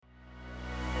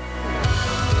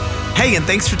Hey, and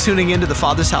thanks for tuning in to the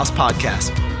Father's House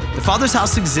podcast. The Father's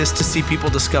House exists to see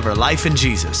people discover life in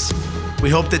Jesus.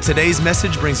 We hope that today's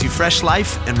message brings you fresh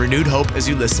life and renewed hope as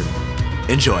you listen.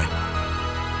 Enjoy.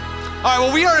 All right,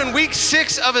 well, we are in week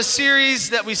 6 of a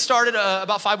series that we started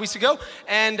about 5 weeks ago,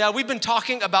 and we've been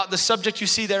talking about the subject you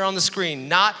see there on the screen,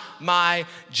 not my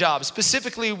job.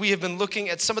 Specifically, we have been looking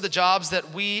at some of the jobs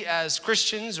that we as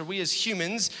Christians or we as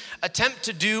humans attempt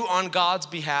to do on God's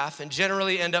behalf and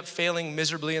generally end up failing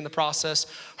miserably in the process,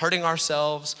 hurting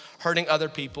ourselves, hurting other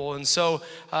people. And so,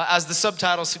 as the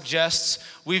subtitle suggests,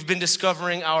 we've been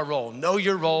discovering our role. Know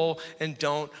your role and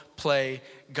don't play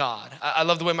God. I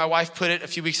love the way my wife put it a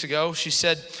few weeks ago. She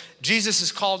said, Jesus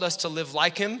has called us to live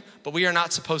like him, but we are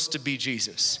not supposed to be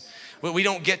Jesus. We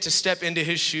don't get to step into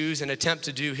his shoes and attempt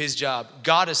to do his job.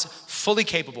 God is fully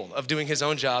capable of doing his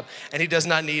own job, and he does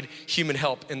not need human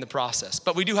help in the process.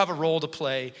 But we do have a role to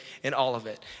play in all of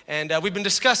it. And we've been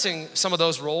discussing some of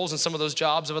those roles and some of those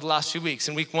jobs over the last few weeks.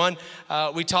 In week 1,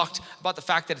 we talked about the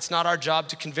fact that it's not our job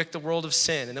to convict the world of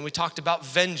sin. And then we talked about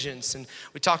vengeance. And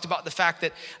we talked about the fact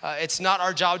that it's not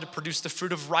our job to produce the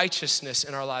fruit of righteousness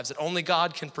in our lives, that only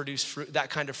God can produce fruit,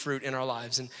 that kind of fruit in our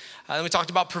lives. And then we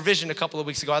talked about provision a couple of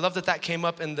weeks ago. I love that came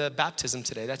up in the baptism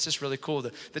today. That's just really cool,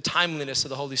 the timeliness of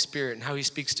the Holy Spirit and how he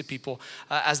speaks to people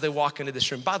as they walk into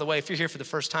this room. By the way, if you're here for the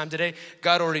first time today,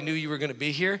 God already knew you were going to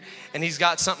be here, and he's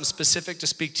got something specific to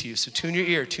speak to you. So tune your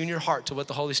ear, tune your heart to what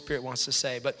the Holy Spirit wants to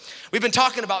say. But we've been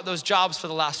talking about those jobs for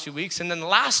the last few weeks, and then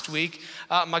last week,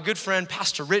 my good friend,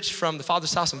 Pastor Rich from the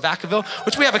Father's House in Vacaville,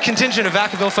 which we have a contingent of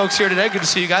Vacaville folks here today. Good to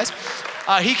see you guys.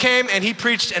 He came and he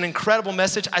preached an incredible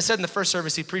message. I said in the first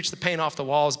service he preached the paint off the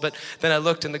walls, but then I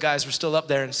looked and the guys were still up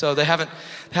there, and so they haven't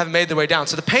made their way down.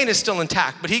 So the paint is still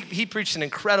intact, but he preached an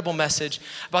incredible message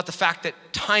about the fact that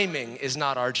timing is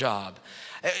not our job.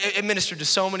 It ministered to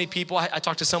so many people. I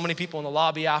talked to so many people in the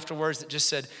lobby afterwards that just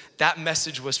said, that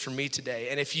message was for me today.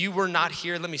 And if you were not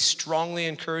here, let me strongly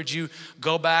encourage you,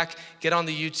 go back, get on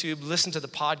the YouTube, listen to the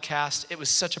podcast. It was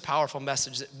such a powerful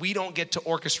message that we don't get to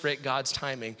orchestrate God's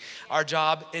timing. Our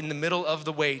job in the middle of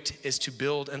the wait is to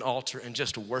build an altar and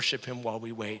just worship him while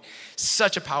we wait.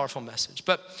 Such a powerful message.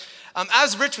 But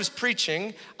as Rich was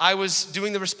preaching, I was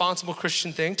doing the responsible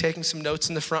Christian thing, taking some notes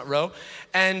in the front row.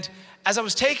 And as I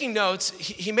was taking notes,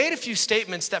 he made a few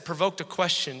statements that provoked a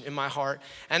question in my heart,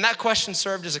 and that question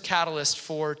served as a catalyst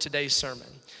for today's sermon.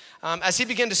 As he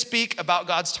began to speak about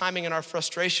God's timing and our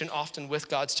frustration often with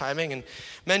God's timing, and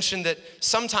mentioned that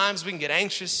sometimes we can get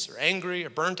anxious or angry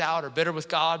or burnt out or bitter with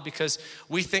God because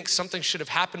we think something should have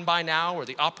happened by now or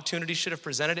the opportunity should have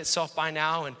presented itself by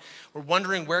now, and we're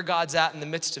wondering where God's at in the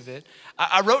midst of it.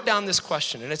 I wrote down this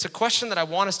question, and it's a question that I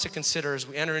want us to consider as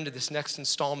we enter into this next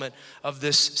installment of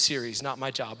this series, Not My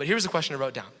Job. But here's the question I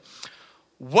wrote down.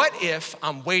 What if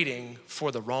I'm waiting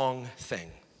for the wrong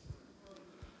thing?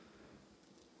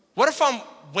 What if I'm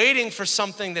waiting for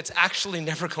something that's actually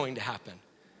never going to happen?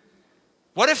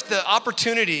 What if the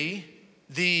opportunity,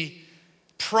 the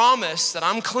promise that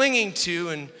I'm clinging to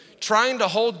and trying to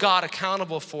hold God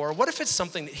accountable for, what if it's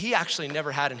something that he actually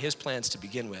never had in his plans to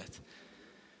begin with?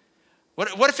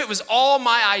 What if it was all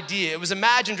my idea? It was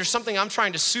imagined or something I'm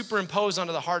trying to superimpose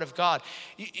onto the heart of God.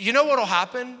 You know what will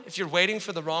happen if you're waiting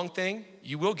for the wrong thing?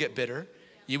 You will get bitter.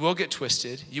 You will get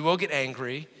twisted. You will get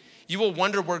angry. You will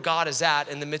wonder where God is at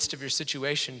in the midst of your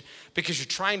situation because you're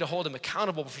trying to hold him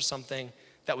accountable for something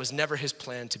that was never his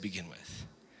plan to begin with.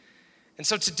 And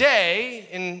so today,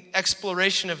 in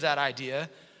exploration of that idea,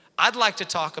 I'd like to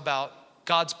talk about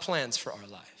God's plans for our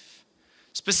life.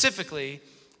 Specifically,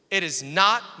 it is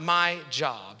not my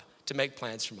job to make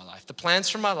plans for my life. The plans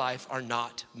for my life are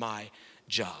not my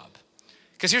job.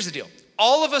 Because here's the deal.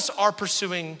 All of us are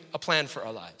pursuing a plan for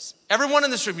our lives. Everyone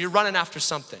in this room, you're running after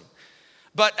something.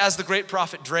 But as the great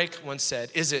prophet Drake once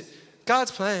said, is it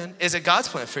God's plan? Is it God's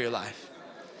plan for your life?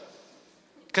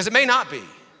 Because it may not be.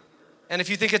 And if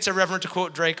you think it's irreverent to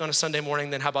quote Drake on a Sunday morning,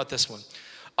 then how about this one?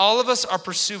 All of us are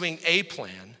pursuing a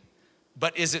plan,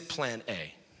 but is it plan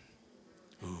A?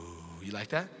 Ooh, you like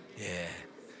that? Yeah.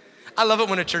 I love it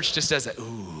when a church just does that.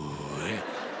 Ooh. Yeah.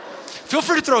 Feel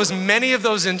free to throw as many of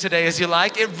those in today as you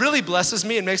like. It really blesses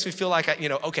me and makes me feel like,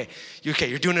 okay,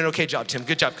 you're doing an okay job, Tim.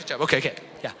 Good job. Okay,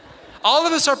 yeah. All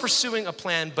of us are pursuing a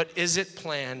plan, but is it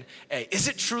plan A? Is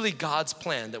it truly God's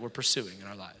plan that we're pursuing in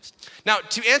our lives? Now,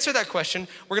 to answer that question,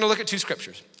 we're gonna look at 2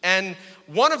 scriptures. And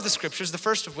one of the scriptures, the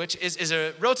first of which is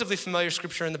a relatively familiar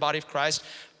scripture in the body of Christ.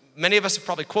 Many of us have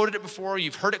probably quoted it before.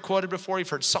 You've heard it quoted before. You've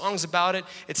heard songs about it.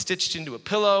 It's stitched into a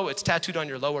pillow. It's tattooed on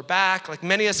your lower back. Like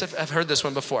many of us have heard this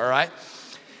one before, all right?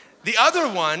 The other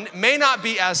one may not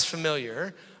be as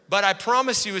familiar, but I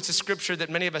promise you it's a scripture that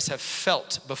many of us have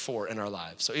felt before in our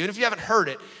lives. So even if you haven't heard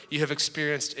it, you have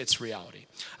experienced its reality.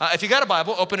 If you got a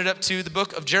Bible, open it up to the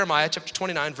book of Jeremiah, chapter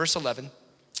 29, verse 11.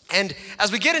 And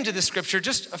as we get into this scripture,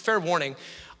 just a fair warning,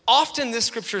 often this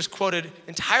scripture is quoted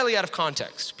entirely out of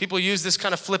context. People use this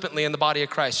kind of flippantly in the body of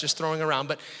Christ, just throwing around,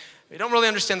 but we don't really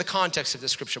understand the context of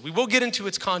this scripture. We will get into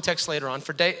its context later on.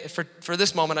 For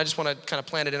this moment, I just want to kind of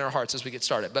plant it in our hearts as we get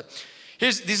started. But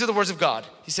these are the words of God.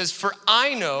 He says, "For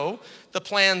I know the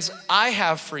plans I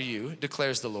have for you,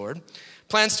 declares the Lord,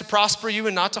 plans to prosper you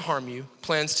and not to harm you,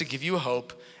 plans to give you a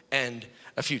hope and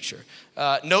a future."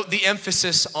 Note the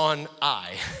emphasis on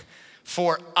I.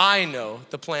 "For I know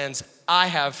the plans I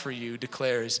have for you,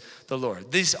 declares the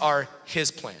Lord." These are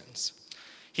his plans.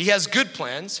 He has good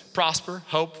plans, prosper,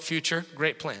 hope, future,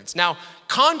 great plans. Now,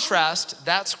 contrast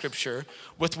that scripture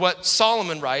with what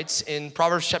Solomon writes in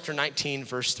Proverbs chapter 19,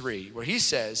 verse 3, where he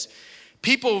says,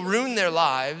 "People ruin their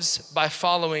lives by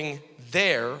following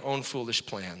their own foolish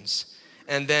plans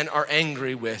and then are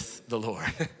angry with the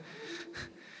Lord."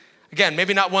 Again,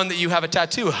 maybe not one that you have a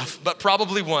tattoo of, but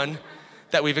probably one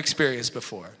that we've experienced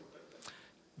before.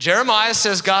 Jeremiah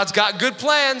says God's got good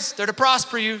plans. They're to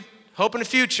prosper you, hope in the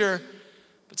future.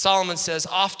 But Solomon says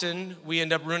often we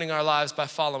end up ruining our lives by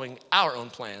following our own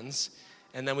plans,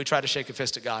 and then we try to shake a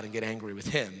fist at God and get angry with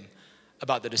him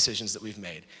about the decisions that we've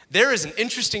made. There is an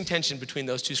interesting tension between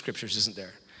those two scriptures, isn't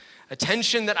there? A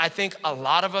tension that I think a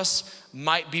lot of us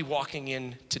might be walking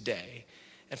in today.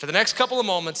 And for the next couple of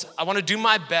moments, I want to do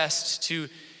my best to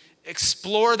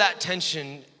explore that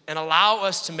tension and allow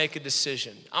us to make a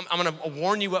decision. I'm going to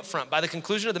warn you up front. By the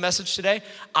conclusion of the message today,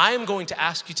 I am going to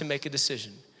ask you to make a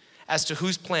decision as to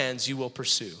whose plans you will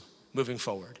pursue moving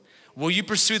forward. Will you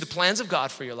pursue the plans of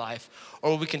God for your life,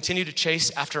 or will we continue to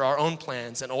chase after our own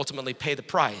plans and ultimately pay the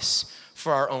price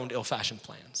for our own ill-fashioned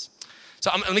plans? So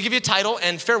I'm gonna give you a title,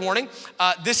 and fair warning,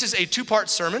 this is a two-part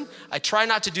sermon. I try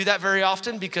not to do that very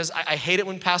often because I hate it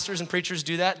when pastors and preachers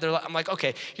do that. I'm like,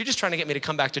 okay, you're just trying to get me to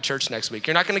come back to church next week.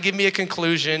 You're not gonna give me a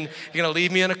conclusion. You're gonna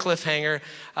leave me on a cliffhanger.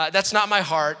 That's not my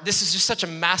heart. This is just such a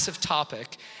massive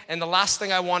topic. And the last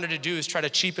thing I wanted to do is try to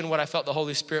cheapen what I felt the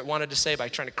Holy Spirit wanted to say by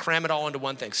trying to cram it all into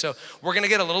one thing. So we're gonna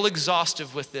get a little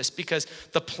exhaustive with this because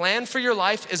the plan for your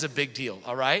life is a big deal,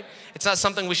 all right? It's not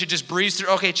something we should just breeze through.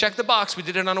 Okay, check the box, we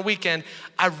did it on a weekend.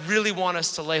 I really want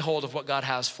us to lay hold of what God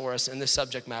has for us in this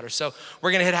subject matter. So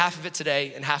we're gonna hit half of it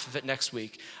today and half of it next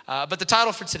week. But the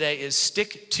title for today is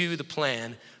Stick to the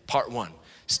Plan, Part 1.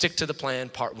 Stick to the Plan,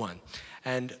 Part 1.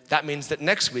 And that means that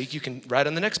next week, you can write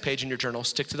on the next page in your journal,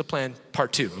 Stick to the Plan,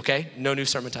 Part 2, okay? No new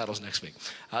sermon titles next week.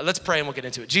 Let's pray and we'll get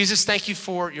into it. Jesus, thank you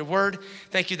for your word.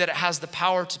 Thank you that it has the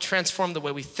power to transform the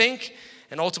way we think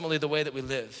and ultimately the way that we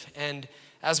live. And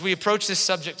as we approach this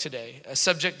subject today, a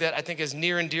subject that I think is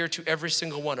near and dear to every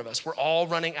single one of us, we're all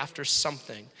running after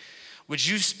something. Would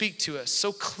you speak to us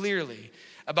so clearly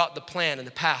about the plan and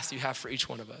the path you have for each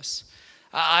one of us?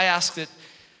 I ask that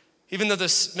even though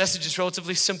this message is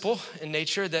relatively simple in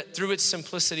nature, that through its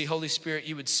simplicity, Holy Spirit,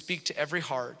 you would speak to every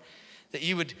heart, that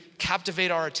you would captivate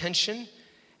our attention,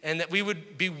 and that we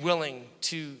would be willing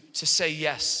to say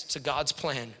yes to God's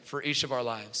plan for each of our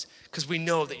lives, because we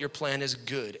know that your plan is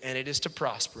good, and it is to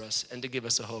prosper us and to give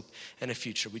us a hope and a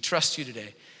future. We trust you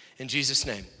today. In Jesus'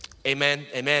 name, amen,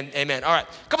 amen, amen. All right,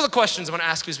 a couple of questions I want to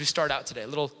ask you as we start out today. A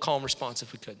little calm response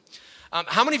if we could.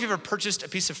 How many of you have ever purchased a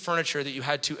piece of furniture that you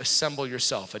had to assemble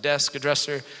yourself? A desk, a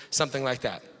dresser, something like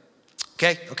that?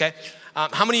 Okay.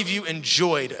 How many of you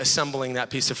enjoyed assembling that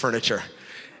piece of furniture?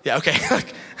 Yeah, okay.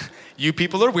 You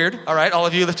people are weird. All right, all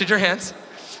of you lifted your hands.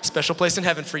 Special place in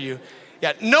heaven for you.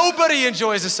 Yeah, nobody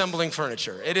enjoys assembling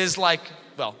furniture. It is like,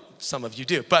 well, some of you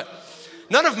do, but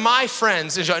none of my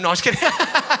friends enjoy, no, I'm just kidding.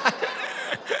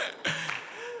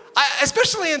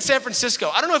 Especially in San Francisco.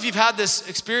 I don't know if you've had this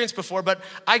experience before, but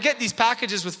I get these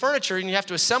packages with furniture and you have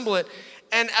to assemble it.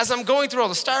 And as I'm going through all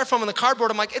the styrofoam and the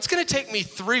cardboard, I'm like, it's gonna take me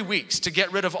 3 weeks to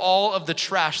get rid of all of the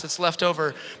trash that's left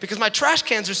over because my trash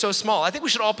cans are so small. I think we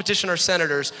should all petition our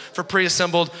senators for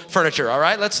pre-assembled furniture, all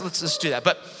right? Let's do that.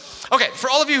 But okay, for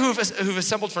all of you who've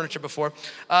assembled furniture before,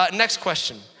 next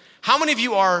question. How many of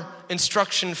you are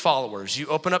instruction followers? You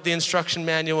open up the instruction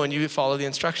manual and you follow the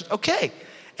instructions? Okay.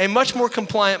 A much more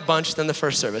compliant bunch than the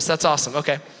first service. That's awesome,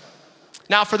 okay.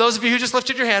 Now, for those of you who just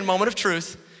lifted your hand, moment of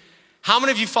truth, how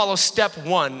many of you follow step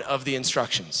 1 of the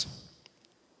instructions?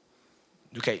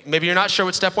 Okay, maybe you're not sure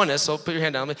what step 1 is, so put your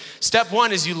hand down. Step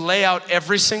 1 is you lay out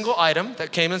every single item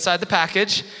that came inside the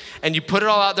package, and you put it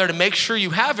all out there to make sure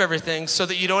you have everything so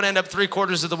that you don't end up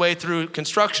 3/4 of the way through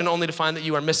construction only to find that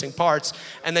you are missing parts,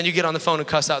 and then you get on the phone and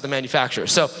cuss out the manufacturer.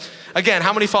 So again,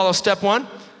 how many follow step 1?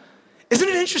 Isn't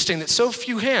it interesting that so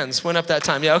few hands went up that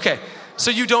time? Yeah, okay.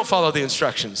 So you don't follow the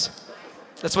instructions.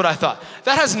 That's what I thought.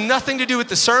 That has nothing to do with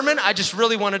the sermon. I just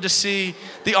really wanted to see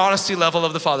the honesty level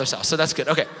of the Father's house. So that's good.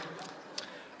 Okay.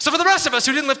 So for the rest of us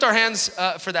who didn't lift our hands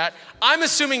for that, I'm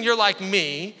assuming you're like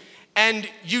me and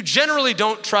you generally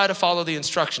don't try to follow the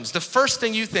instructions. The first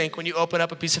thing you think when you open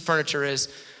up a piece of furniture is,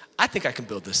 I think I can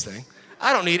build this thing.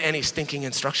 I don't need any stinking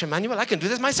instruction manual. I can do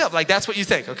this myself. Like that's what you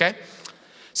think, okay?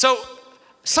 So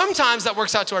sometimes that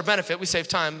works out to our benefit. We save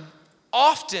time.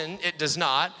 Often it does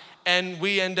not. And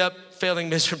we end up failing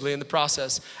miserably in the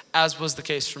process, as was the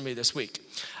case for me this week.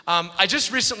 I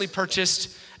just recently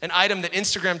purchased an item that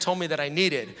Instagram told me that I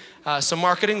needed. So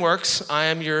marketing works. I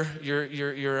am your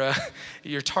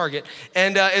target.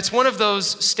 And it's one of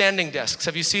those standing desks.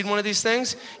 Have you seen one of these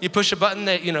things? You push a button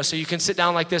that, so you can sit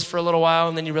down like this for a little while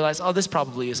and then you realize, oh, this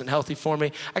probably isn't healthy for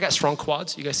me. I got strong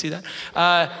quads. You guys see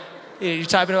that? You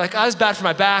type in like, oh, it's bad for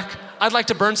my back. I'd like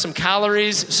to burn some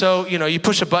calories. So, you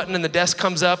push a button and the desk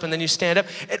comes up and then you stand up.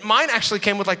 Mine actually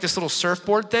came with like this little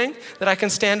surfboard thing that I can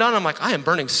stand on. I'm like, I am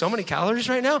burning so many calories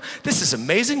right now. This is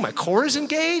amazing. My core is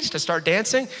engaged. I start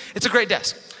dancing. It's a great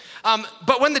desk.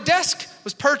 But when the desk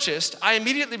was purchased, I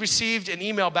immediately received an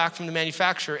email back from the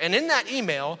manufacturer. And in that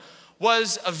email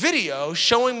was a video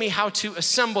showing me how to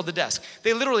assemble the desk.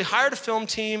 They literally hired a film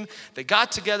team. They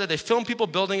got together. They filmed people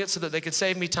building it so that they could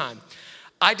save me time.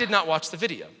 I did not watch the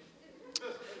video.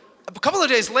 A couple of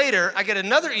days later, I get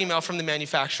another email from the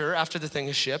manufacturer after the thing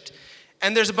is shipped,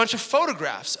 and there's a bunch of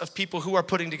photographs of people who are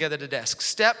putting together the desk,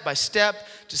 step by step,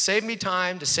 to save me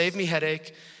time, to save me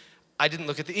headache. I didn't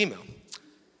look at the email.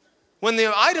 When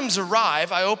the items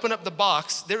arrive, I open up the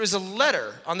box. There is a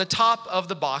letter on the top of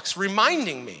the box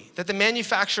reminding me that the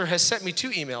manufacturer has sent me 2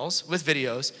 emails with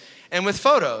videos and with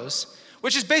photos,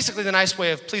 which is basically the nice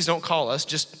way of, please don't call us,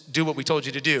 just do what we told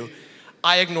you to do.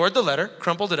 I ignored the letter,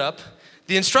 crumpled it up.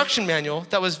 The instruction manual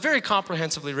that was very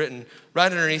comprehensively written right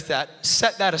underneath that,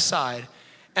 set that aside,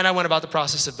 and I went about the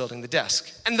process of building the desk.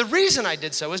 And the reason I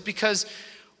did so is because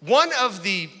one of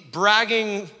the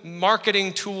bragging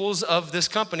marketing tools of this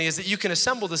company is that you can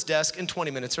assemble this desk in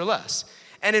 20 minutes or less.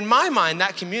 And in my mind,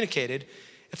 that communicated,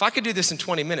 if I could do this in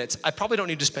 20 minutes, I probably don't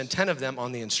need to spend 10 of them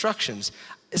on the instructions.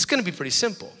 It's gonna be pretty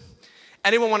simple.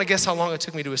 Anyone wanna guess how long it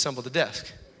took me to assemble the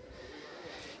desk?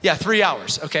 Yeah, 3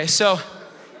 hours, okay?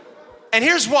 And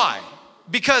here's why.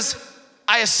 Because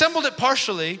I assembled it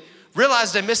partially,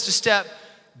 realized I missed a step,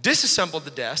 disassembled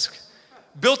the desk,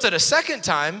 built it a second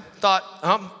time, thought,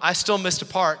 I still missed a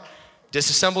part,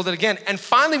 disassembled it again, and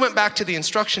finally went back to the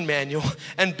instruction manual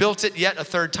and built it yet a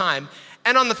third time.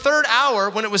 And on the third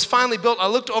hour, when it was finally built, I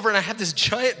looked over and I had this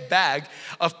giant bag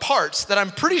of parts that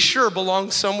I'm pretty sure belong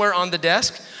somewhere on the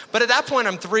desk. But at that point,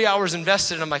 I'm 3 hours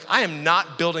invested and I'm like, I am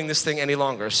not building this thing any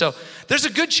longer. So there's a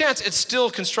good chance it's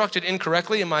still constructed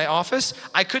incorrectly in my office.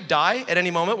 I could die at any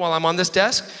moment while I'm on this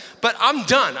desk, but I'm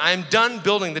done. I'm done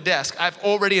building the desk. I've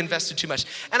already invested too much.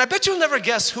 And I bet you'll never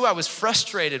guess who I was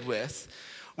frustrated with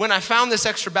when I found this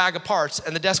extra bag of parts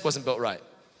and the desk wasn't built right.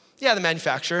 Yeah, the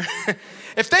manufacturer.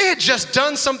 If they had just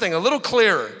done something a little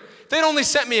clearer, they'd only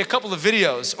sent me a couple of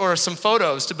videos or some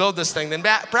photos to build this thing, then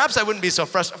perhaps I wouldn't be so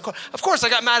frustrated. Of course, I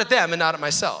got mad at them and not at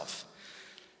myself.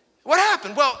 What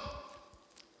happened? Well,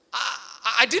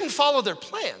 I didn't follow their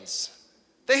plans.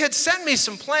 They had sent me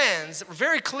some plans that were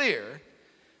very clear,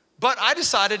 but I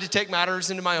decided to take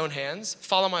matters into my own hands,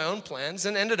 follow my own plans,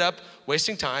 and ended up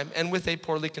wasting time and with a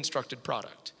poorly constructed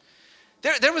product.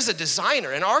 There was a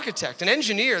designer, an architect, an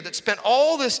engineer that spent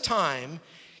all this time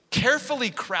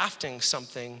carefully crafting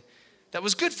something that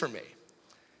was good for me.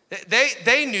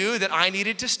 They knew that I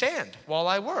needed to stand while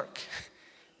I work.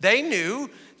 They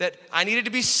knew that I needed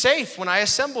to be safe when I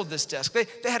assembled this desk.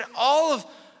 They had all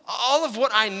of what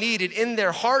I needed in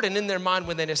their heart and in their mind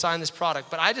when they designed this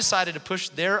product, but I decided to push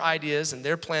their ideas and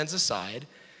their plans aside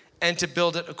and to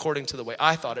build it according to the way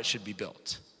I thought it should be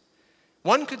built.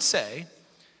 One could say,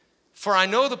 "For I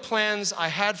know the plans I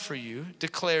had for you,"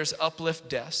 declares Uplift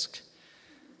Desk.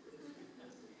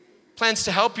 Plans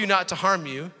to help you, not to harm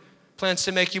you. Plans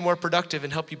to make you more productive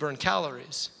and help you burn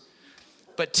calories.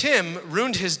 But Tim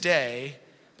ruined his day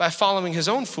by following his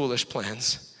own foolish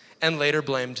plans and later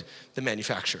blamed the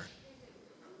manufacturer.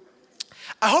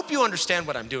 I hope you understand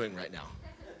what I'm doing right now,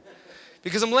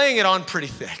 because I'm laying it on pretty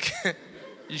thick.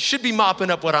 You should be mopping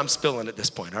up what I'm spilling at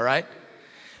this point, all right?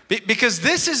 Because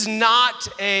this is not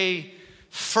a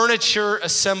furniture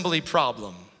assembly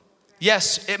problem.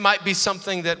 Yes, it might be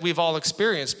something that we've all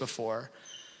experienced before,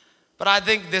 but I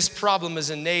think this problem is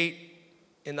innate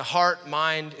in the heart,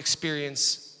 mind,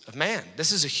 experience of man.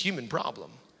 This is a human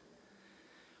problem.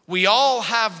 We all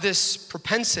have this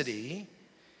propensity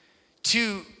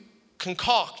to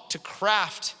concoct, to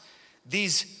craft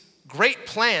these great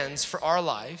plans for our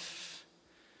life,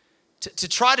 to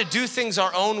try to do things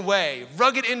our own way,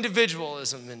 rugged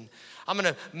individualism, and I'm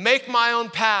gonna make my own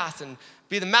path and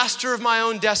be the master of my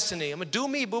own destiny. I'm gonna do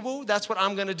me, boo-boo, that's what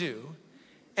I'm gonna do.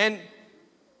 And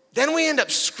then we end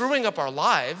up screwing up our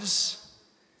lives.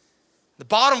 The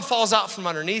bottom falls out from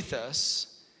underneath us.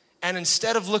 And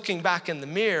instead of looking back in the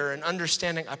mirror and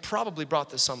understanding, I probably brought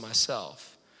this on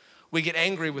myself, we get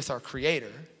angry with our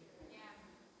Creator.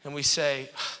 And we say,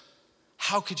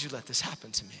 how could you let this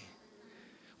happen to me?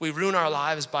 We ruin our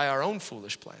lives by our own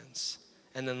foolish plans.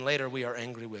 And then later we are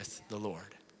angry with the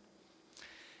Lord.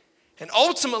 And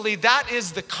ultimately, that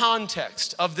is the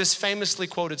context of this famously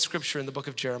quoted scripture in the book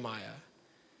of Jeremiah.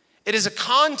 It is a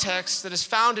context that is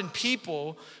found in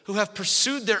people who have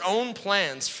pursued their own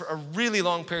plans for a really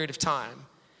long period of time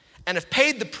and have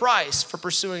paid the price for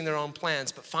pursuing their own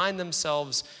plans, but find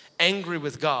themselves angry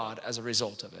with God as a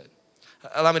result of it.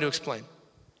 Allow me to explain.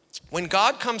 When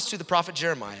God comes to the prophet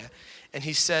Jeremiah and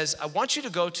he says, I want you to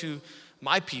go to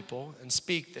my people and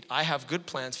speak that I have good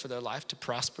plans for their life, to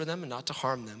prosper them and not to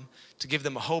harm them, to give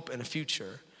them a hope and a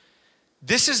future.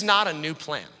 This is not a new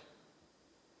plan.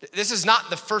 This is not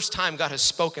the first time God has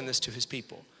spoken this to his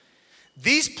people.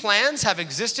 These plans have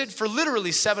existed for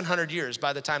literally 700 years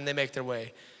by the time they make their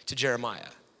way to Jeremiah.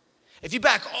 If you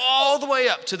back all the way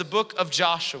up to the book of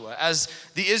Joshua, as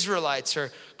the Israelites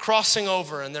are crossing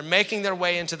over and they're making their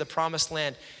way into the promised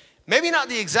land, maybe not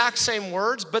the exact same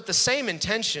words, but the same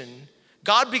intention,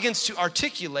 God begins to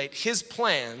articulate his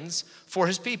plans for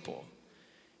his people.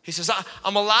 He says,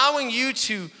 I'm allowing you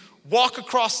to walk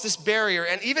across this barrier,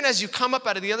 and even as you come up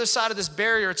out of the other side of this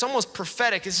barrier, it's almost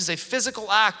prophetic. This is a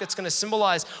physical act that's gonna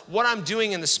symbolize what I'm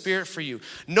doing in the spirit for you.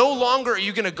 No longer are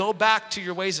you gonna go back to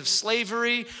your ways of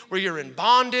slavery, where you're in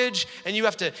bondage, and you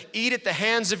have to eat at the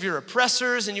hands of your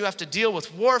oppressors, and you have to deal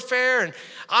with warfare, and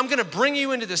I'm gonna bring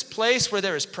you into this place where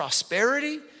there is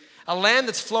prosperity, a land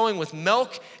that's flowing with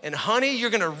milk and honey. You're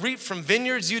gonna reap from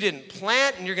vineyards you didn't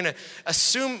plant, and you're gonna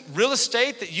assume real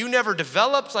estate that you never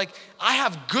developed. Like, I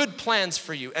have good plans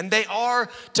for you, and they are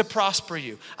to prosper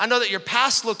you. I know that your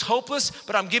past looked hopeless,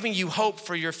 but I'm giving you hope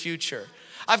for your future.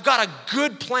 I've got a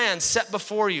good plan set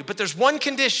before you, but there's one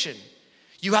condition.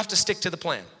 You have to stick to the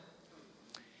plan.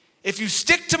 If you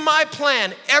stick to my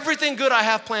plan, everything good I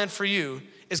have planned for you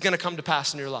is gonna come to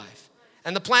pass in your life.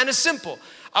 And the plan is simple.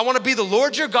 I want to be the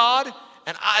Lord your God,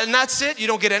 and that's it. You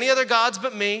don't get any other gods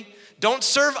but me. Don't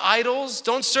serve idols.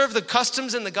 Don't serve the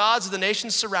customs and the gods of the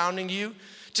nations surrounding you.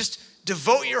 Just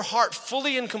devote your heart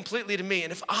fully and completely to me.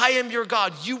 And if I am your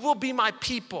God, you will be my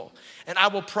people, and I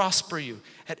will prosper you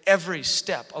at every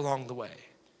step along the way.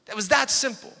 That was that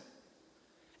simple.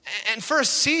 And for a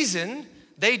season,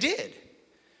 they did.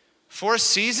 For a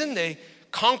season, they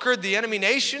conquered the enemy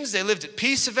nations. They lived at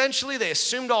peace eventually. They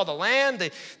assumed all the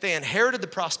land. They inherited the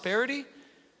prosperity.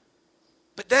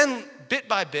 But then, bit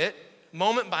by bit,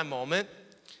 moment by moment,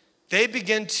 they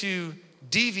begin to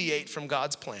deviate from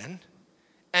God's plan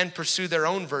and pursue their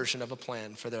own version of a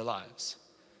plan for their lives.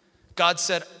 God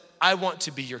said, I want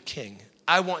to be your king.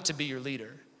 I want to be your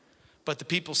leader. But the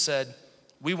people said,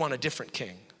 we want a different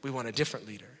king. We want a different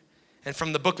leader. And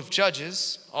from the book of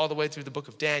Judges all the way through the book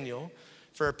of Daniel,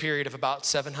 for a period of about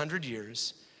 700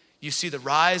 years, you see the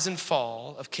rise and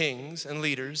fall of kings and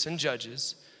leaders and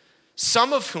judges,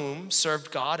 some of whom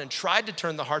served God and tried to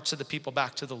turn the hearts of the people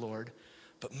back to the Lord,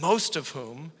 but most of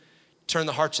whom turned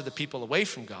the hearts of the people away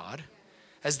from God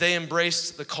as they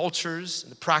embraced the cultures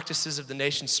and the practices of the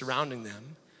nations surrounding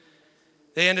them.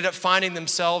 They ended up finding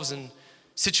themselves in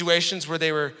situations where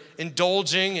they were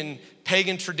indulging in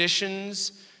pagan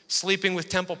traditions, sleeping with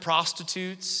temple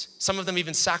prostitutes. Some of them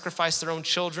even sacrificed their own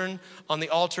children on the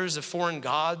altars of foreign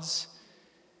gods.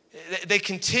 They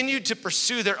continued to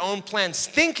pursue their own plans,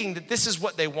 thinking that this is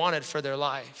what they wanted for their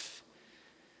life.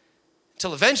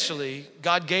 Until eventually,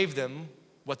 God gave them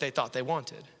what they thought they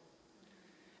wanted.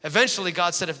 Eventually,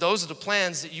 God said, if those are the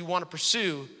plans that you want to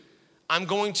pursue, I'm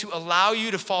going to allow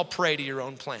you to fall prey to your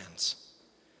own plans.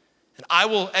 And I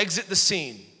will exit the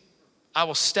scene. I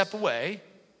will step away,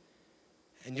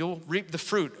 and you'll reap the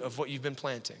fruit of what you've been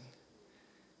planting.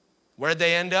 Where'd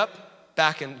they end up?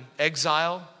 Back in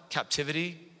exile,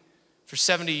 captivity, for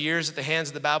 70 years at the hands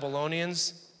of the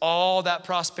Babylonians. All that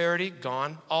prosperity,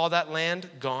 gone. All that land,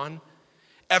 gone.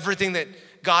 Everything that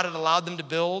God had allowed them to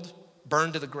build,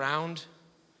 burned to the ground.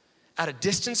 At a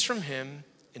distance from him,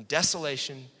 in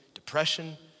desolation,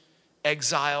 depression,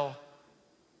 exile,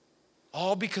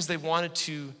 all because they wanted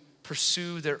to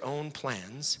pursue their own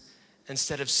plans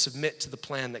instead of submit to the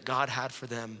plan that God had for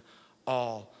them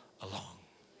all along.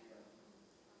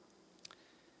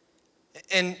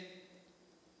 And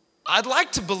I'd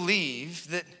like to believe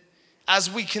that as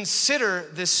we consider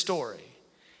this story,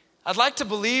 I'd like to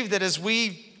believe that as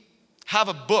we have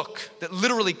a book that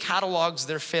literally catalogs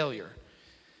their failure,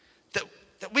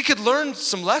 that we could learn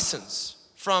some lessons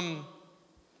from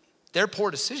their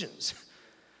poor decisions.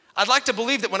 I'd like to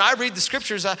believe that when I read the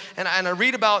scriptures and I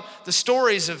read about the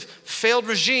stories of failed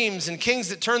regimes and kings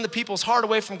that turned the people's heart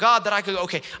away from God, that I could go,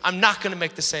 okay, I'm not gonna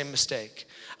make the same mistake.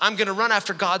 I'm gonna run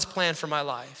after God's plan for my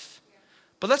life.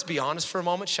 But let's be honest for a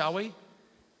moment, shall we?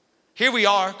 Here we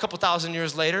are a couple thousand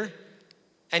years later,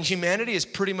 and humanity is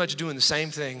pretty much doing the same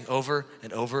thing over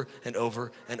and over and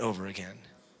over and over again.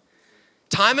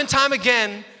 Time and time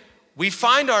again, we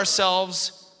find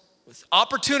ourselves with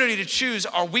opportunity to choose,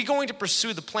 are we going to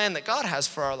pursue the plan that God has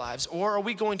for our lives, or are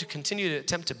we going to continue to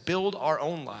attempt to build our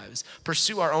own lives,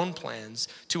 pursue our own plans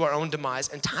to our own demise?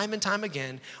 And time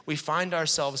again, we find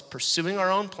ourselves pursuing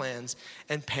our own plans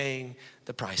and paying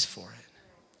the price for it.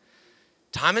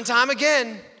 Time and time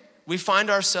again, we find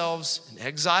ourselves in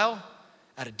exile,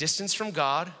 at a distance from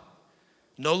God,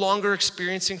 no longer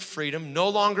experiencing freedom, no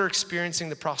longer experiencing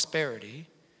the prosperity.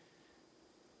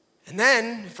 And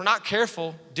then, if we're not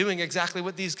careful, doing exactly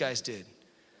what these guys did,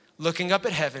 looking up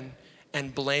at heaven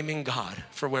and blaming God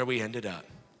for where we ended up.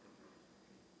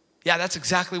 Yeah, that's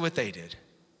exactly what they did.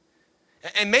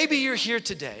 And maybe you're here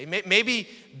today. Maybe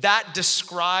that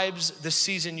describes the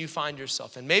season you find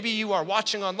yourself in. Maybe you are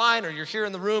watching online or you're here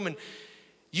in the room and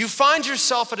you find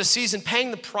yourself at a season paying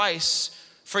the price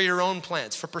for your own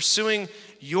plans, for pursuing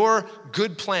your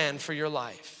good plan for your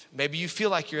life. Maybe you feel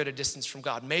like you're at a distance from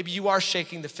God. Maybe you are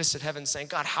shaking the fist at heaven saying,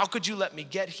 God, how could you let me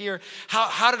get here?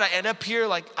 How did I end up here?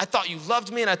 Like, I thought you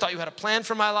loved me and I thought you had a plan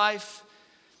for my life.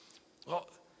 Well,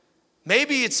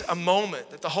 maybe it's a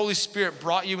moment that the Holy Spirit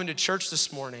brought you into church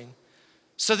this morning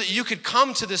so that you could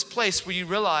come to this place where you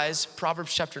realize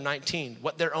Proverbs chapter 19,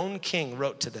 what their own king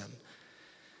wrote to them.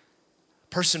 A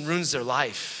person ruins their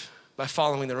life by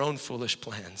following their own foolish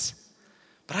plans.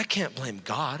 But I can't blame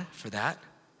God for that.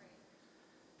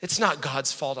 It's not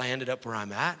God's fault I ended up where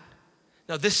I'm at.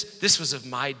 No, this was of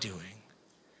my doing.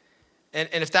 And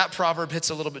if that proverb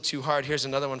hits a little bit too hard, here's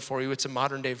another one for you. It's a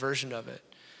modern day version of it.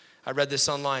 I read this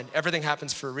online. Everything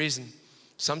happens for a reason.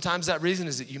 Sometimes that reason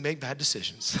is that you make bad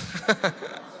decisions.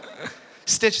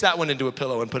 Stitch that one into a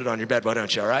pillow and put it on your bed, why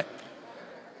don't you, all right?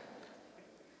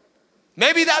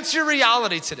 Maybe that's your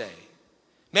reality today.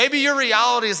 Maybe your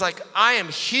reality is like, I am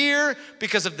here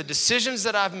because of the decisions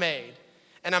that I've made,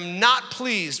 and I'm not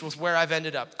pleased with where I've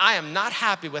ended up. I am not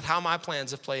happy with how my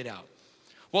plans have played out.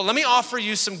 Well, let me offer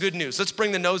you some good news. Let's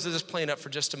bring the nose of this plane up for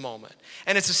just a moment.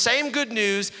 And it's the same good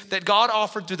news that God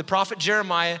offered through the prophet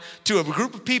Jeremiah to a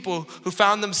group of people who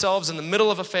found themselves in the middle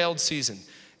of a failed season.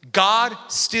 God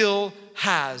still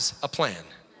has a plan.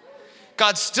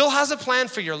 God still has a plan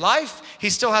for your life. He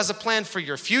still has a plan for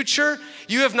your future.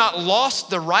 You have not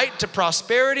lost the right to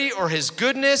prosperity or his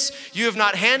goodness. You have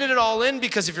not handed it all in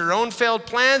because of your own failed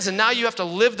plans, and now you have to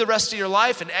live the rest of your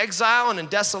life in exile and in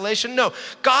desolation. No,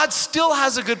 God still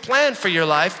has a good plan for your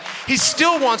life. He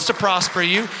still wants to prosper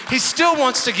you. He still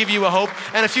wants to give you a hope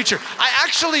and a future. I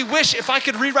actually wish if I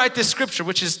could rewrite this scripture,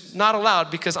 which is not allowed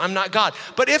because I'm not God,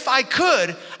 but if I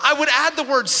could, I would add the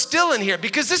word still in here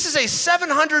because this is a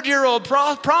 700-year-old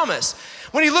promise.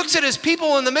 When he looks at his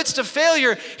people in the midst of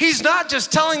failure, he's not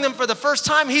just telling them for the first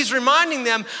time, he's reminding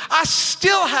them, I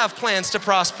still have plans to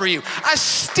prosper you. I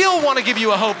still want to give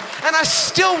you a hope, and I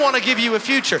still want to give you a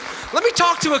future. Let me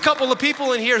talk to a couple of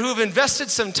people in here who have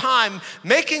invested some time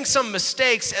making some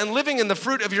mistakes and living in the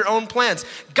fruit of your own plans.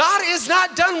 God is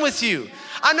not done with you.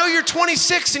 I know you're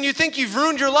 26 and you think you've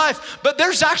ruined your life, but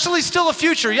there's actually still a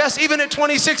future. Yes, even at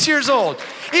 26 years old,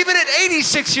 even at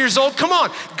 86 years old, come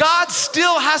on. God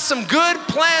still has some good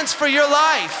plans for your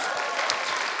life.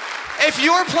 If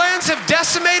your plans have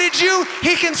decimated you,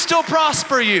 he can still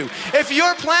prosper you. If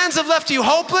your plans have left you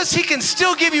hopeless, he can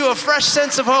still give you a fresh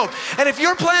sense of hope. And if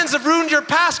your plans have ruined your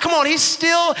past, come on, he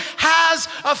still has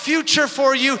a future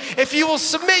for you if you will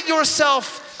submit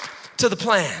yourself to the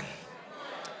plan.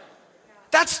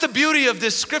 That's the beauty of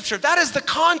this scripture. That is the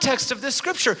context of this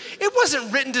scripture. It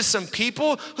wasn't written to some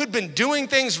people who'd been doing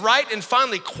things right and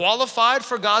finally qualified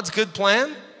for God's good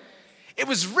plan. It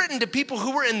was written to people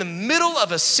who were in the middle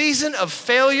of a season of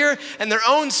failure and their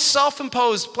own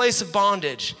self-imposed place of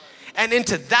bondage. And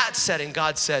into that setting,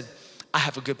 God said, I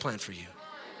have a good plan for you.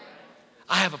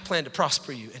 I have a plan to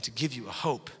prosper you and to give you a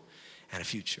hope and a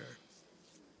future.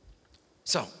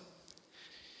 So,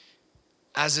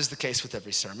 as is the case with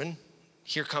every sermon,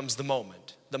 here comes the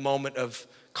moment of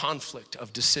conflict,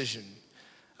 of decision,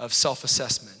 of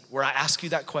self-assessment, where I ask you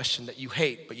that question that you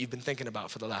hate, but you've been thinking about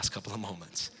for the last couple of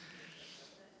moments.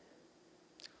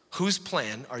 Whose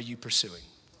plan are you pursuing?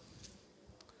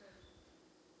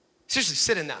 Seriously,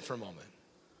 sit in that for a moment.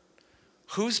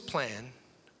 Whose plan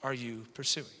are you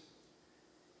pursuing?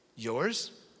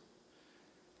 Yours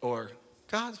or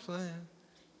God's plan?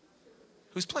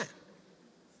 Whose plan?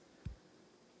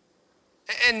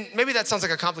 And maybe that sounds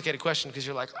like a complicated question because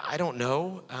you're like, I don't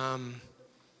know. I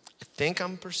think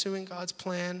I'm pursuing God's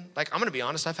plan. Like, I'm gonna be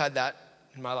honest, I've had that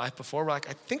in my life before. Where like,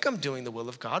 I think I'm doing the will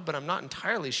of God, but I'm not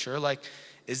entirely sure. Like,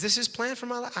 is this his plan for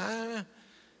my life?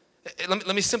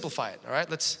 Let me simplify it, all right?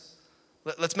 Let's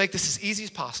make this as easy as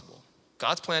possible.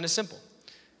 God's plan is simple.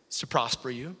 It's to prosper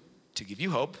you, to give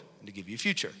you hope, and to give you a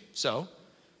future. So,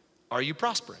 are you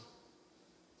prospering?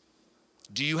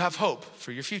 Do you have hope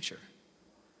for your future?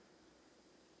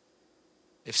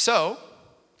 If so,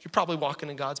 you're probably walking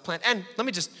in God's plan. And let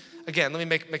me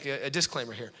make a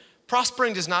disclaimer here.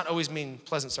 Prospering does not always mean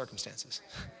pleasant circumstances.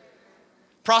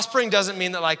 Prospering doesn't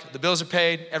mean that like the bills are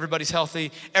paid, everybody's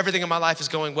healthy, everything in my life is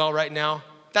going well right now.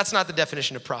 That's not the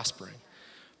definition of prospering.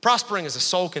 Prospering is a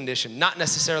soul condition, not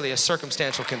necessarily a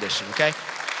circumstantial condition, okay?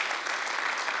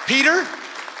 Peter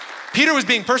was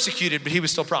being persecuted, but he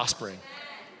was still prospering.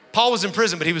 Paul was in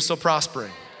prison, but he was still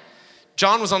prospering.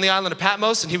 John was on the island of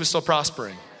Patmos and he was still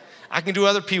prospering. I can do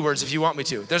other P words if you want me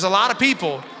to. There's a lot of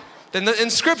people in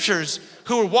scriptures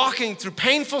who are walking through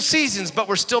painful seasons, but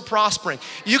we're still prospering.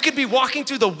 You could be walking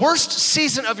through the worst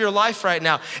season of your life right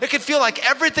now. It could feel like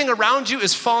everything around you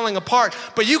is falling apart,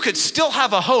 but you could still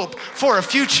have a hope for a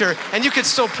future and you could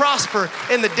still prosper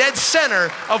in the dead center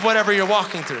of whatever you're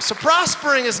walking through. So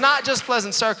prospering is not just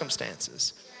pleasant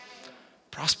circumstances.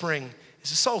 Prospering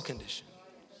is a soul condition.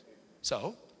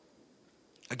 So,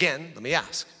 again, let me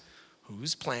ask,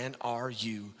 whose plan are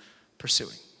you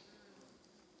pursuing?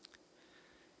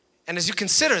 And as you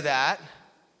consider that,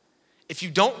 if you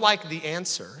don't like the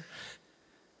answer,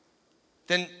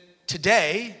 then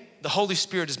today, the Holy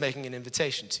Spirit is making an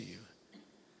invitation to you.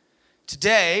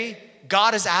 Today,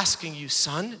 God is asking you,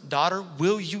 son, daughter,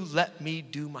 will you let me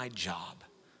do my job?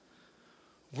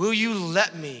 Will you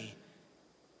let me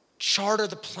charter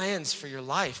the plans for your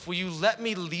life? Will you let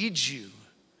me lead you?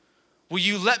 Will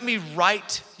you let me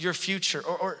write your future?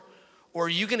 Or are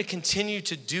you gonna continue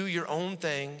to do your own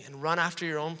thing and run after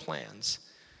your own plans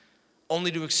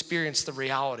only to experience the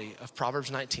reality of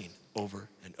Proverbs 19 over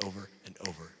and over and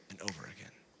over and over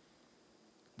again?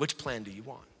 Which plan do you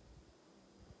want?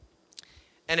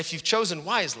 And if you've chosen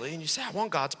wisely and you say, I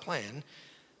want God's plan,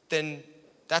 then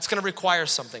that's gonna require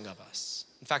something of us.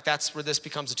 In fact, that's where this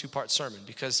becomes a two-part sermon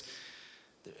because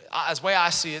as the way I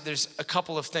see it, there's a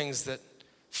couple of things that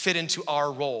fit into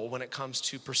our role when it comes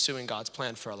to pursuing God's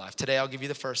plan for our life. Today, I'll give you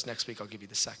the first. Next week, I'll give you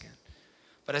the second.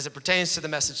 But as it pertains to the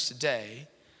message today,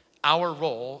 our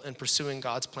role in pursuing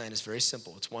God's plan is very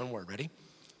simple. It's one word. Ready?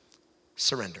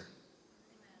 Surrender.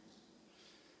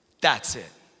 That's it.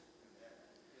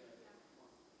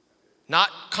 Not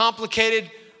complicated,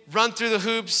 run through the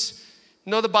hoops,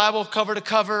 know the Bible cover to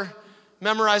cover,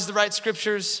 memorize the right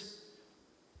scriptures.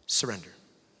 Surrender.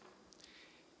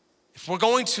 If we're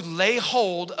going to lay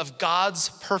hold of God's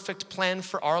perfect plan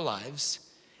for our lives,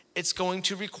 it's going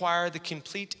to require the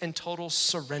complete and total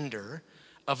surrender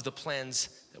of the plans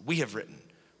that we have written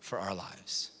for our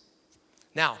lives.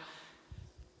 Now,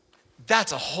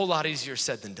 that's a whole lot easier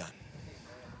said than done.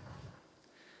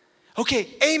 Okay,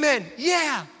 amen,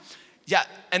 yeah,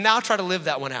 and now try to live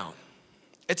that one out.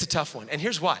 It's a tough one, and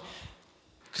here's why.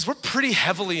 Because we're pretty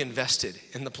heavily invested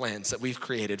in the plans that we've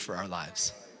created for our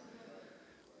lives.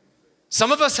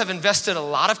 Some of us have invested a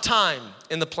lot of time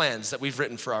in the plans that we've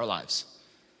written for our lives.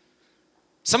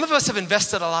 Some of us have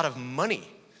invested a lot of money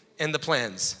in the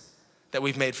plans that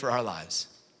we've made for our lives.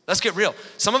 Let's get real.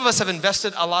 Some of us have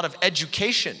invested a lot of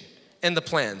education in the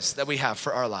plans that we have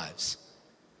for our lives.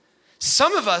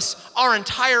 Some of us, our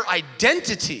entire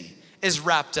identity is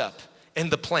wrapped up in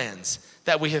the plans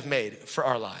that we have made for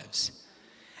our lives.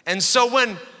 And so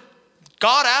when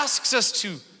God asks us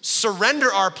to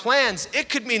surrender our plans, it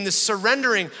could mean the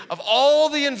surrendering of all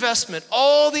the investment,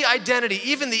 all the identity,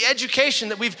 even the education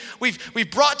that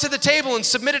we've brought to the table and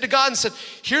submitted to God and said,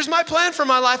 here's my plan for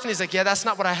my life. And he's like, yeah, that's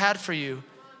not what I had for you.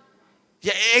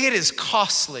 Yeah, it is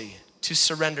costly to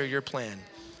surrender your plan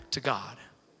to God.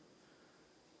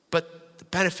 But the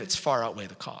benefits far outweigh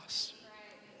the cost.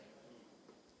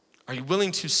 Are you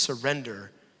willing to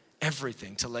surrender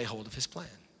everything to lay hold of his plan?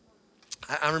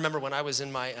 I remember when I was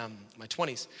in my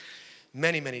 20s,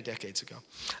 many, many decades ago,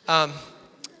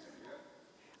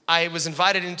 I was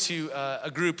invited into a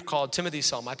group called Timothy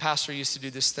Cell. My pastor used to do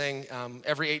this thing.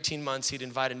 Every 18 months, he'd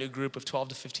invite a new group of 12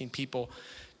 to 15 people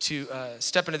to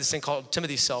step into this thing called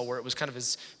Timothy Cell, where it was kind of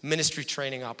his ministry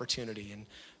training opportunity. And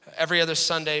Every other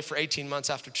Sunday for 18 months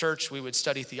after church, we would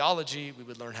study theology, we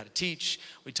would learn how to teach,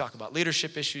 we'd talk about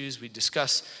leadership issues, we'd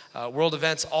discuss world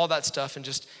events, all that stuff, and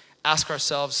just ask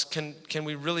ourselves, can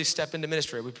we really step into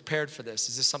ministry? Are we prepared for this?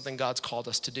 Is this something God's called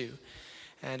us to do?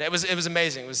 And it was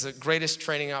amazing. It was the greatest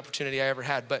training opportunity I ever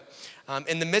had. But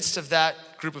in the midst of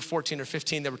that group of 14 or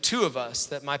 15, there were two of us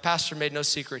that my pastor made no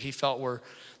secret he felt were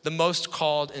the most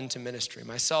called into ministry,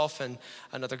 myself and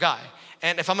another guy.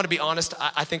 And if I'm gonna be honest,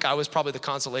 I think I was probably the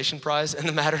consolation prize in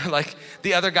the matter. Like,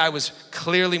 the other guy was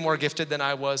clearly more gifted than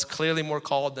I was, clearly more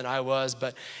called than I was,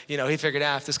 but he figured,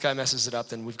 if this guy messes it up,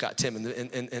 then we've got Tim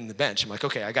in the bench. I'm like,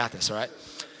 okay, I got this, all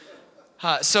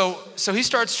right? So he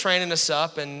starts training us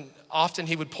up, and often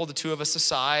he would pull the two of us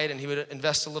aside and he would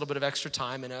invest a little bit of extra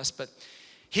time in us, but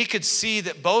he could see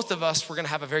that both of us were gonna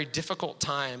have a very difficult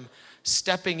time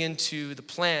stepping into the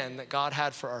plan that God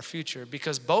had for our future,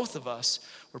 because both of us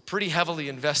were pretty heavily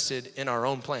invested in our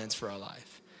own plans for our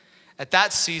life. At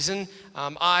that season,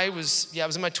 I was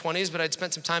in my 20s, but I'd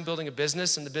spent some time building a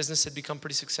business, and the business had become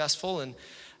pretty successful. And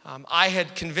I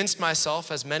had convinced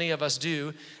myself, as many of us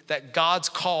do, that God's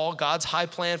call, God's high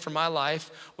plan for my life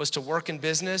was to work in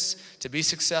business, to be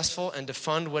successful, and to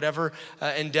fund whatever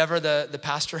endeavor the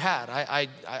pastor had.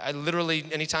 I literally,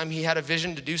 anytime he had a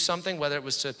vision to do something, whether it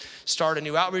was to start a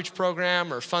new outreach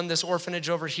program or fund this orphanage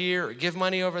over here or give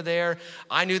money over there,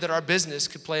 I knew that our business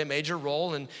could play a major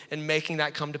role in making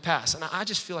that come to pass. And I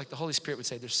just feel like the Holy Spirit would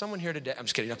say, there's someone here today. I'm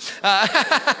just kidding.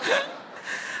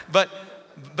 But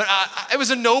it was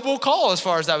a noble call as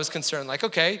far as I was concerned. Like,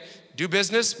 okay, do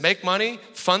business, make money,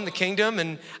 fund the kingdom,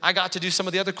 and I got to do some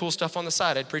of the other cool stuff on the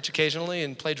side. I'd preach occasionally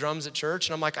and play drums at church,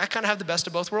 and I'm like, I kind of have the best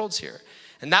of both worlds here.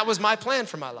 And that was my plan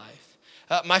for my life.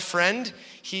 My friend,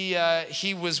 he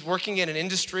was working in an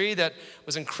industry that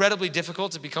was incredibly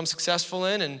difficult to become successful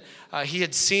in, and he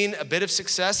had seen a bit of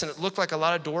success, and it looked like a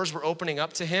lot of doors were opening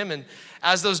up to him. And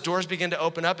as those doors began to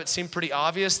open up, it seemed pretty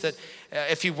obvious that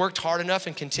if he worked hard enough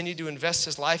and continued to invest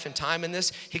his life and time in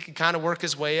this, he could kind of work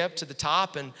his way up to the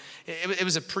top, and it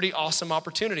was a pretty awesome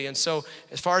opportunity. And so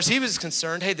as far as he was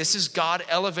concerned, hey, this is God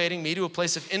elevating me to a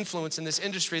place of influence in this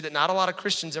industry that not a lot of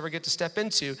Christians ever get to step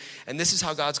into, and this is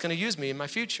how God's gonna use me in my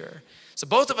future. So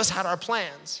both of us had our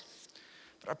plans,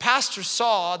 but our pastor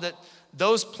saw that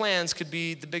those plans could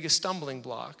be the biggest stumbling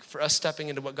block for us stepping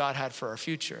into what God had for our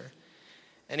future.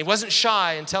 And he wasn't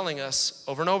shy in telling us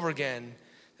over and over again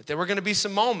that there were gonna be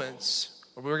some moments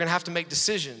where we were gonna have to make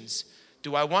decisions.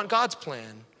 Do I want God's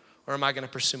plan, or am I gonna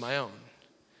pursue my own?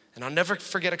 And I'll never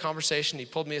forget a conversation. He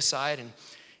pulled me aside and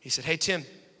he said, hey, Tim,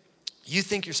 you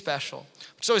think you're special,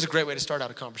 which is always a great way to start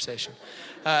out a conversation.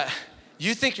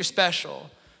 You think you're special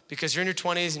because you're in your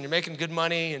 20s and you're making good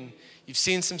money and you've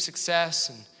seen some success,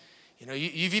 and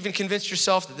you've even convinced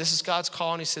yourself that this is God's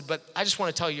call. And he said, but I just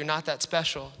want to tell you, you're not that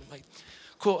special. I'm like,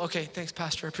 cool, okay, thanks,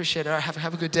 Pastor, I appreciate it. All right,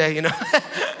 have a good day, He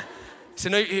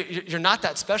said, no, you're not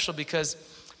that special, because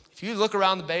if you look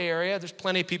around the Bay Area, there's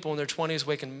plenty of people in their 20s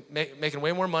making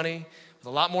way more money with a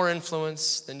lot more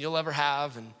influence than you'll ever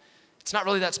have, and it's not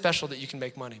really that special that you can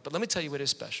make money. But let me tell you what is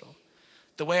special.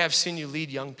 The way I've seen you lead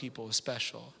young people is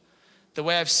special. The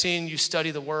way I've seen you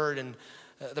study the Word, and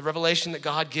the revelation that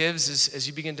God gives as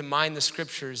you begin to mine the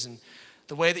Scriptures, and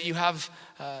the way that you have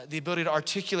the ability to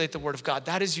articulate the Word of God,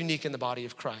 that is unique in the body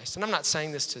of Christ. And I'm not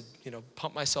saying this to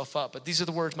pump myself up, but these are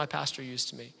the words my pastor used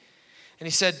to me. And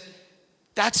he said,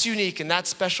 that's unique and that's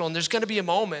special, and there's gonna be a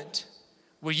moment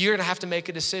where you're gonna have to make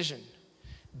a decision.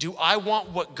 Do I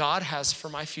want what God has for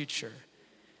my future?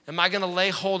 Am I gonna lay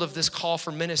hold of this call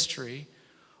for ministry,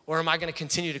 or am I gonna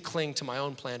continue to cling to my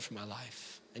own plan for my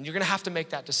life? And you're gonna have to make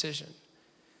that decision.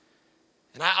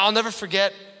 And I'll never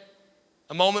forget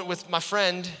a moment with my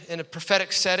friend in a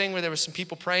prophetic setting where there were some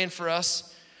people praying for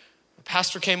us. The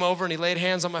pastor came over and he laid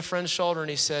hands on my friend's shoulder and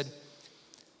he said,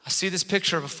 I see this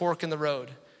picture of a fork in the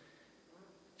road.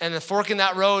 And the fork in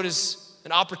that road is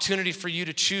an opportunity for you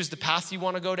to choose the path you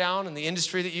want to go down and the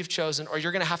industry that you've chosen, or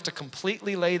you're gonna have to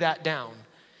completely lay that down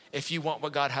if you want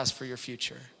what God has for your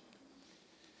future.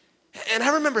 And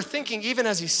I remember thinking, even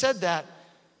as he said that,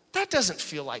 that doesn't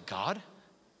feel like God.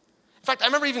 In fact, I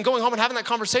remember even going home and having that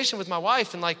conversation with my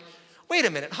wife and like, wait a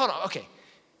minute, hold on, okay.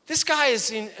 This guy is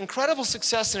in incredible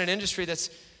success in an industry that's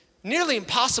nearly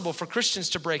impossible for Christians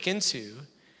to break into.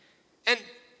 And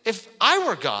if I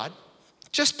were God,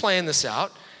 just playing this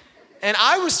out, and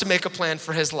I was to make a plan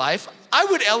for his life, I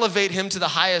would elevate him to the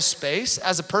highest space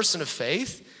as a person of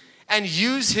faith and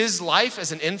use his life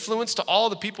as an influence to all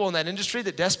the people in that industry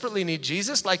that desperately need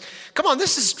Jesus. Like, come on,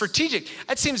 this is strategic.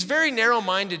 It seems very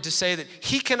narrow-minded to say that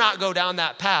he cannot go down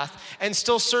that path and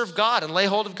still serve God and lay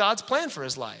hold of God's plan for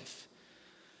his life.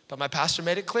 But my pastor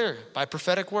made it clear by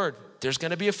prophetic word, there's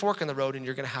gonna be a fork in the road and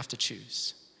you're gonna have to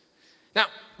choose. Now,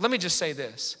 let me just say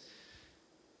this.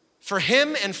 For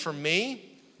him and for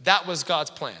me, that was God's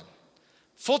plan.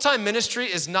 Full-time ministry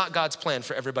is not God's plan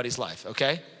for everybody's life,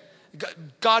 okay?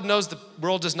 God knows the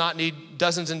world does not need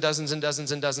dozens and dozens and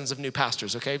dozens and dozens of new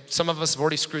pastors, okay? Some of us have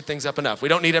already screwed things up enough. We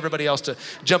don't need everybody else to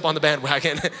jump on the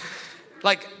bandwagon.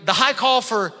 Like, the high call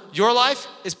for your life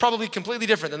is probably completely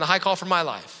different than the high call for my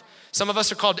life. Some of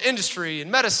us are called to industry and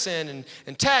medicine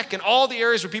and tech and all the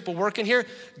areas where people work in here.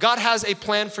 God has a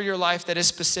plan for your life that is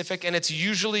specific, and it's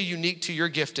usually unique to your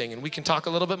gifting. And we can talk a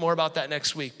little bit more about that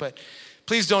next week. But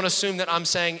please don't assume that I'm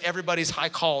saying everybody's high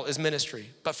call is ministry.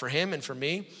 But for him and for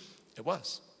me, it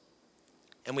was.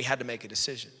 And we had to make a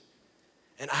decision.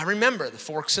 And I remember the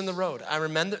forks in the road. I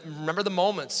remember the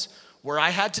moments where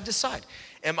I had to decide,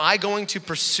 am I going to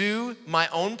pursue my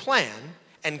own plan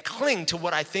and cling to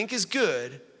what I think is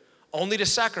good only to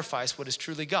sacrifice what is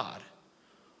truly God?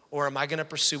 Or am I gonna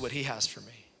pursue what he has for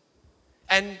me?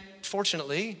 And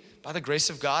fortunately, by the grace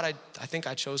of God, I think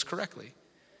I chose correctly.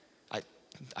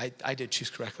 I did choose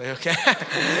correctly, okay?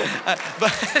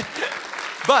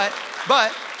 But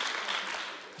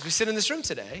as we sit in this room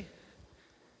today,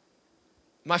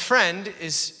 my friend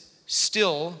is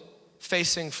still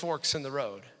facing forks in the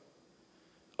road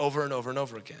over and over and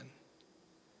over again.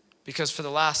 Because for the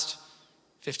last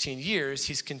 15 years,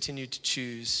 he's continued to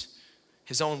choose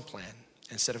his own plan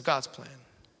instead of God's plan.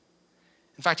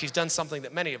 In fact, he's done something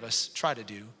that many of us try to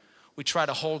do. We try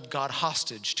to hold God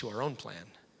hostage to our own plan.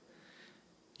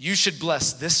 You should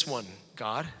bless this one,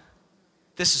 God.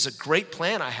 This is a great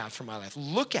plan I have for my life.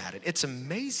 Look at it, it's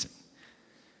amazing.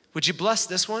 Would you bless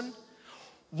this one?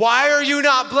 Why are you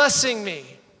not blessing me?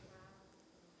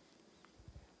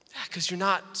 Because you're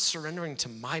not surrendering to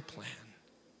my plan.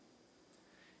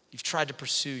 You've tried to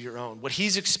pursue your own. What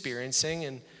he's experiencing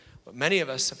and what many of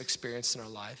us have experienced in our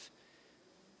life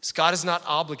is God is not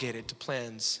obligated to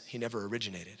plans he never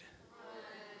originated.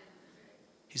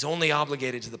 He's only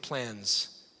obligated to the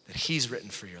plans that he's written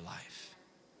for your life.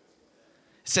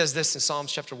 It says this in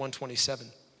Psalms chapter 127.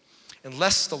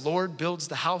 Unless the Lord builds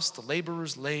the house, the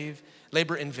laborers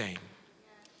labor in vain.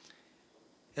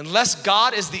 Unless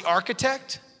God is the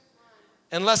architect,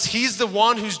 unless he's the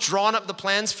one who's drawn up the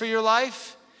plans for your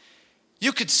life,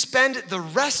 you could spend the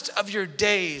rest of your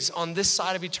days on this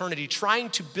side of eternity trying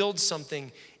to build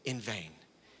something in vain.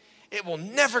 It will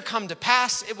never come to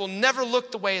pass. It will never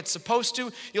look the way it's supposed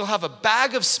to. You'll have a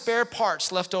bag of spare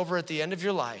parts left over at the end of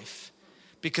your life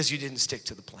because you didn't stick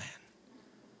to the plan.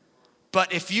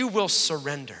 But if you will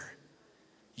surrender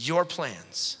your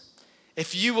plans,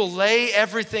 if you will lay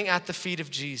everything at the feet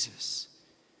of Jesus,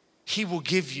 he will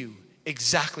give you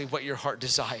exactly what your heart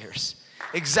desires,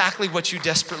 exactly what you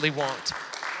desperately want.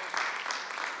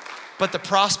 But the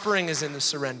prospering is in the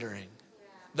surrendering.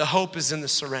 The hope is in the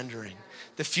surrendering.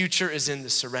 The future is in the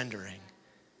surrendering.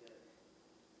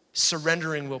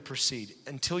 Surrendering will proceed.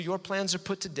 Until your plans are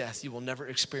put to death, you will never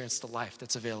experience the life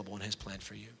that's available in his plan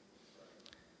for you.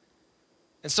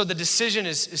 And so the decision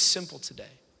is simple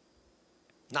today.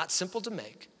 Not simple to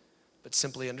make, but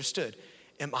simply understood.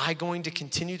 Am I going to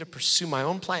continue to pursue my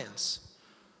own plans?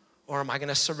 Or am I going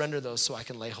to surrender those so I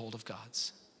can lay hold of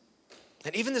God's?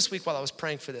 And even this week while I was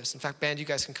praying for this, in fact, band, you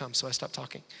guys can come, so I stopped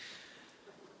talking.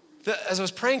 As I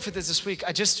was praying for this week,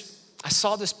 I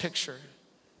saw this picture.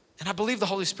 And I believe the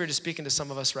Holy Spirit is speaking to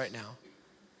some of us right now.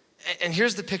 And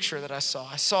here's the picture that I saw.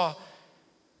 I saw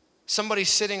somebody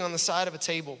sitting on the side of a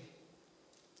table.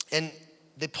 And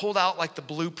they pulled out like the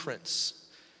blueprints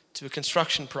to a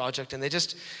construction project. And they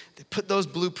put those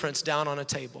blueprints down on a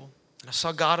table. And I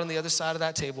saw God on the other side of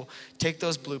that table take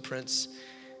those blueprints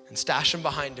and stash them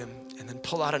behind him and then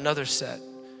pull out another set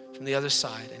from the other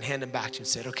side and hand them back to you and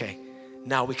said, okay,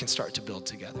 now we can start to build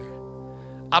together.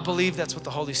 I believe that's what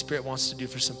the Holy Spirit wants to do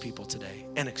for some people today,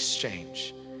 an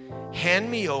exchange.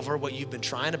 Hand me over what you've been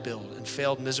trying to build and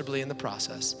failed miserably in the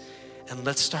process, and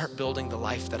let's start building the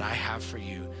life that I have for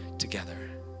you together.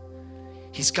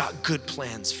 He's got good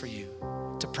plans for you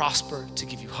to prosper, to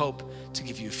give you hope, to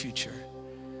give you a future.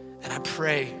 And I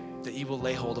pray that you will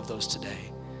lay hold of those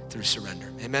today through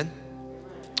surrender. Amen?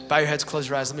 Bow your heads, close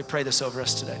your eyes. Let me pray this over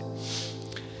us today.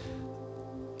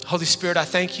 Holy Spirit, I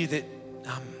thank you that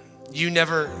you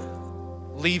never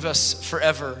leave us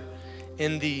forever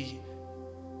in the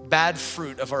bad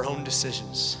fruit of our own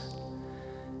decisions.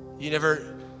 You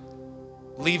never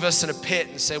leave us in a pit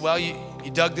and say, well, you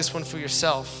dug this one for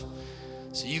yourself,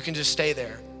 so you can just stay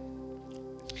there.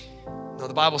 No,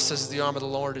 the Bible says the arm of the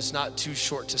Lord is not too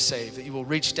short to save, that you will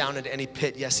reach down into any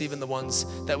pit, yes, even the ones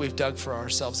that we've dug for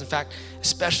ourselves. In fact,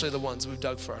 especially the ones we've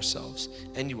dug for ourselves,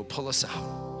 and you will pull us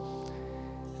out.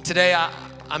 Today,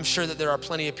 I'm sure that there are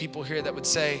plenty of people here that would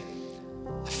say,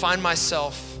 I find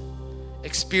myself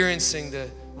experiencing the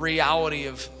reality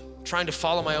of trying to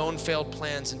follow my own failed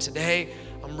plans, and today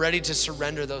I'm ready to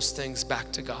surrender those things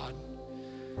back to God.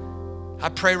 I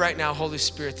pray right now, Holy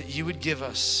Spirit, that you would give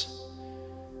us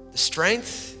the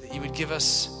strength, that you would give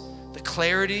us the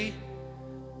clarity,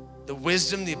 the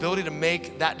wisdom, the ability to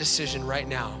make that decision right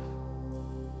now.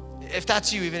 If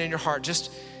that's you, even in your heart,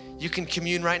 just you can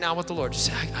commune right now with the Lord. Just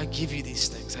say, I give you these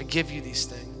things. I give you these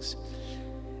things.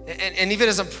 And even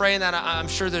as I'm praying that, I'm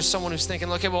sure there's someone who's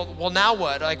thinking, okay, well now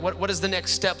what? Like, what does the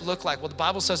next step look like? Well, the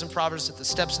Bible says in Proverbs that the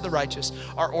steps of the righteous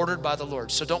are ordered by the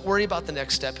Lord. So don't worry about the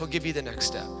next step. He'll give you the next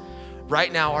step.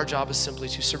 Right now, our job is simply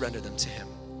to surrender them to him.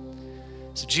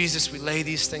 So Jesus, we lay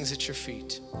these things at your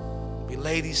feet. We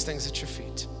lay these things at your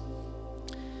feet.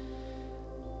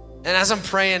 And as I'm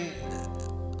praying,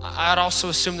 I'd also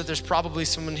assume that there's probably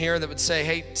someone here that would say,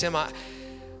 hey, Tim,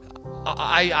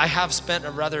 I have spent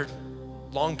a rather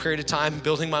long period of time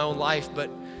building my own life, but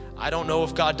I don't know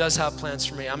if God does have plans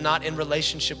for me. I'm not in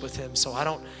relationship with him, so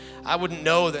I wouldn't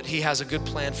know that he has a good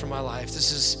plan for my life.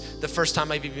 This is the first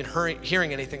time I've even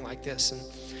hearing anything like this. And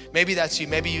maybe that's you.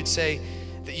 Maybe you'd say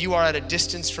that you are at a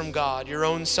distance from God, your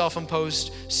own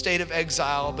self-imposed state of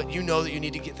exile, but you know that you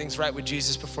need to get things right with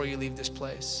Jesus before you leave this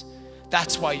place.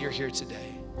 That's why you're here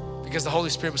today, because the Holy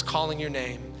Spirit was calling your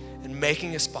name and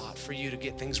making a spot for you to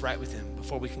get things right with him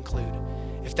before we conclude.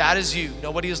 If that is you,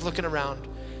 nobody is looking around,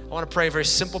 I want to pray a very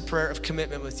simple prayer of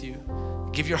commitment with you.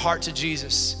 Give your heart to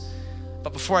Jesus.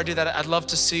 But before I do that, I'd love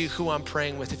to see who I'm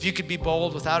praying with. If you could be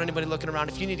bold without anybody looking around,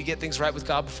 if you need to get things right with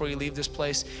God before you leave this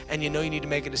place and you know you need to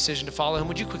make a decision to follow him,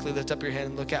 would you quickly lift up your hand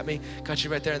and look at me? Got you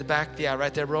right there in the back. Yeah,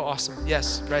 right there, bro. Awesome.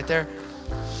 Yes, right there.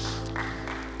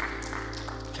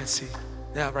 Can't see.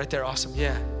 Yeah, right there. Awesome.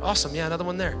 Yeah. Awesome. Yeah, another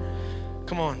one there.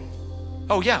 Come on.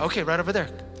 Oh, yeah. Okay, right over there.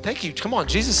 Thank you. Come on.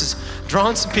 Jesus is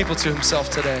drawing some people to himself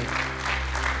today.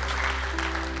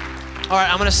 All right,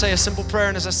 I'm going to say a simple prayer,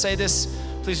 and as I say this,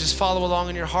 please just follow along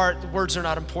in your heart. The words are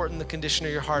not important. The condition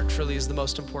of your heart truly is the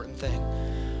most important thing.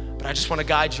 But I just want to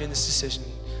guide you in this decision.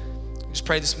 Just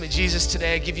pray this with me. Jesus,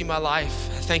 today I give you my life.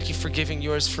 I thank you for giving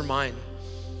yours for mine.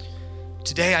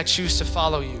 Today I choose to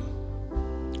follow you.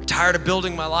 I'm tired of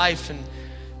building my life and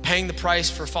paying the price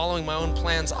for following my own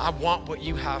plans. I want what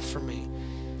you have for me.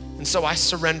 And so I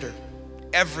surrender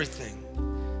everything.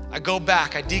 I go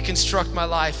back, I deconstruct my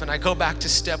life, and I go back to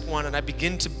step one, and I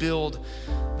begin to build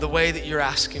the way that you're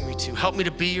asking me to. Help me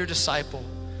to be your disciple,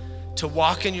 to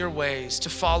walk in your ways, to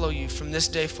follow you from this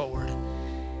day forward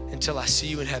until I see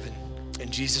you in heaven. In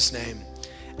Jesus' name,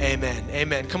 amen.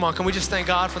 Amen. Come on, can we just thank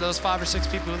God for those 5 or 6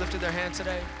 people who lifted their hand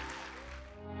today?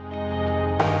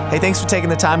 Hey, thanks for taking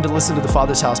the time to listen to the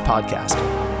Father's House podcast.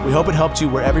 We hope it helped you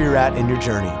wherever you're at in your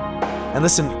journey. And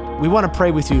listen, we want to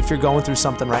pray with you if you're going through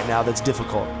something right now that's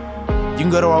difficult. You can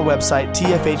go to our website,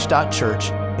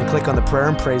 tfh.church, and click on the prayer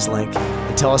and praise link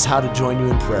and tell us how to join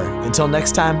you in prayer. Until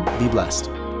next time, be blessed.